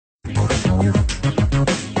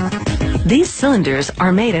These cylinders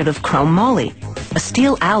are made out of chrome moly, a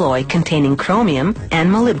steel alloy containing chromium and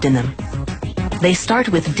molybdenum. They start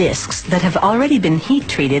with discs that have already been heat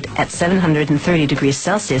treated at 730 degrees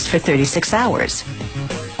Celsius for 36 hours.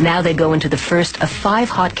 Now they go into the first of 5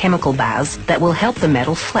 hot chemical baths that will help the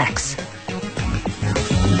metal flex.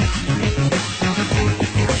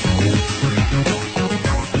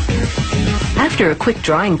 After a quick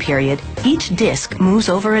drying period, each disc moves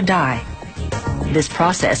over a die. This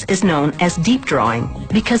process is known as deep drawing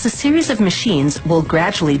because a series of machines will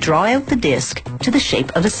gradually draw out the disc to the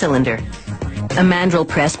shape of a cylinder. A mandrel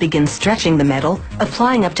press begins stretching the metal,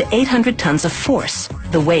 applying up to 800 tons of force,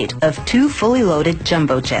 the weight of 2 fully loaded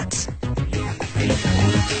jumbo jets.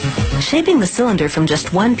 Shaping the cylinder from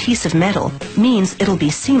just one piece of metal means it'll be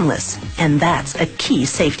seamless, and that's a key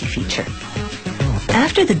safety feature.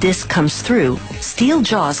 After the disc comes through, steel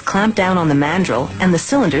jaws clamp down on the mandrel and the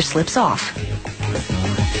cylinder slips off.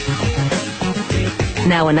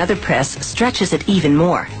 Now another press stretches it even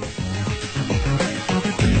more.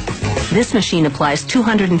 This machine applies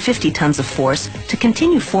 250 tons of force to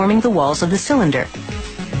continue forming the walls of the cylinder.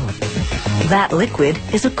 That liquid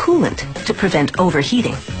is a coolant to prevent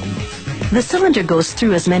overheating. The cylinder goes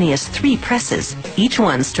through as many as 3 presses, each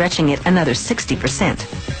one stretching it another 60%.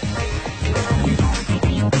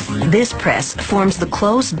 This press forms the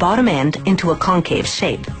closed bottom end into a concave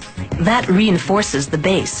shape. That reinforces the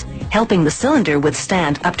base, helping the cylinder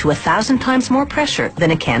withstand up to 1,000 times more pressure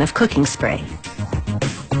than a can of cooking spray.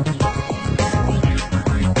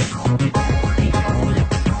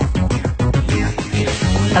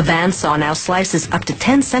 A bandsaw now slices up to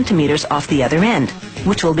 10 centimeters off the other end,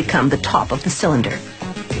 which will become the top of the cylinder.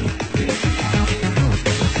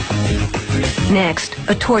 Next,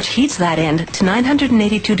 a torch heats that end to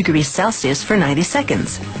 982 degrees Celsius for 90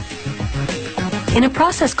 seconds. In a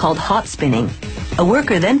process called hot spinning, a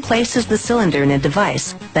worker then places the cylinder in a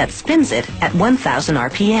device that spins it at 1,000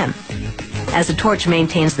 RPM. As a torch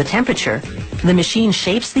maintains the temperature, the machine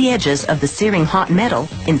shapes the edges of the searing hot metal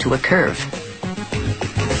into a curve.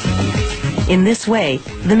 In this way,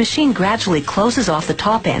 the machine gradually closes off the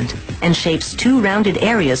top end and shapes 2 rounded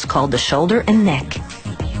areas called the shoulder and neck.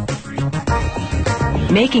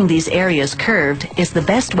 Making these areas curved is the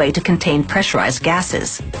best way to contain pressurized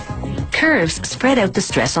gases. Curves spread out the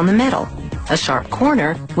stress on the metal. A sharp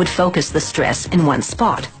corner would focus the stress in one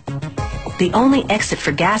spot. The only exit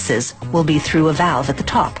for gases will be through a valve at the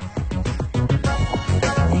top.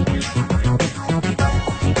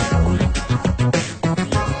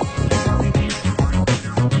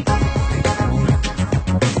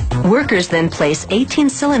 Workers then place 18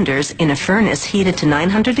 cylinders in a furnace heated to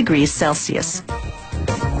 900 degrees Celsius.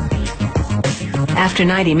 After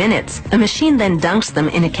 90 minutes, a machine then dunks them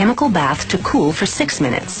in a chemical bath to cool for 6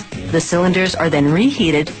 minutes. The cylinders are then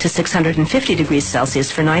reheated to 650 degrees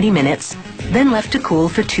Celsius for 90 minutes, then left to cool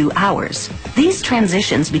for 2 hours. These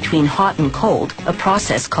transitions between hot and cold, a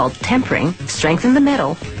process called tempering, strengthen the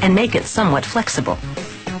metal and make it somewhat flexible.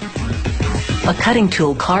 A cutting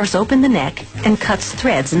tool carves open the neck and cuts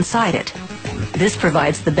threads inside it. This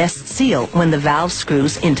provides the best seal when the valve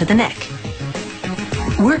screws into the neck.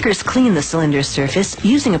 Workers clean the cylinder surface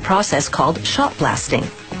using a process called shot blasting.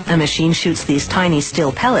 A machine shoots these tiny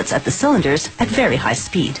steel pellets at the cylinders at very high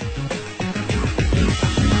speed.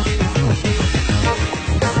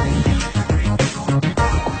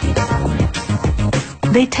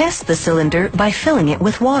 They test the cylinder by filling it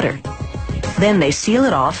with water. Then they seal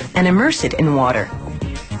it off and immerse it in water.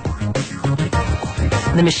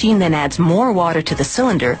 The machine then adds more water to the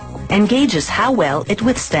cylinder and gauges how well it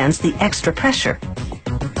withstands the extra pressure.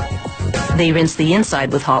 They rinse the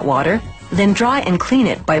inside with hot water, then dry and clean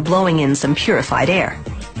it by blowing in some purified air.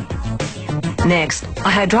 Next, a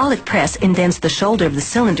hydraulic press indents the shoulder of the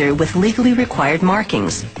cylinder with legally required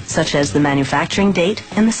markings, such as the manufacturing date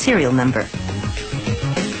and the serial number.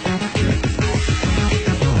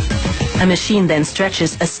 A machine then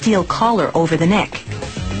stretches a steel collar over the neck.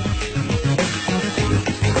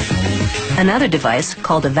 Another device,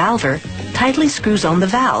 called a valver, tightly screws on the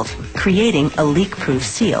valve, creating a leak-proof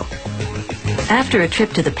seal. After a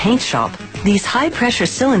trip to the paint shop, these high-pressure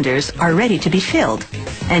cylinders are ready to be filled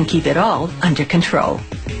and keep it all under control.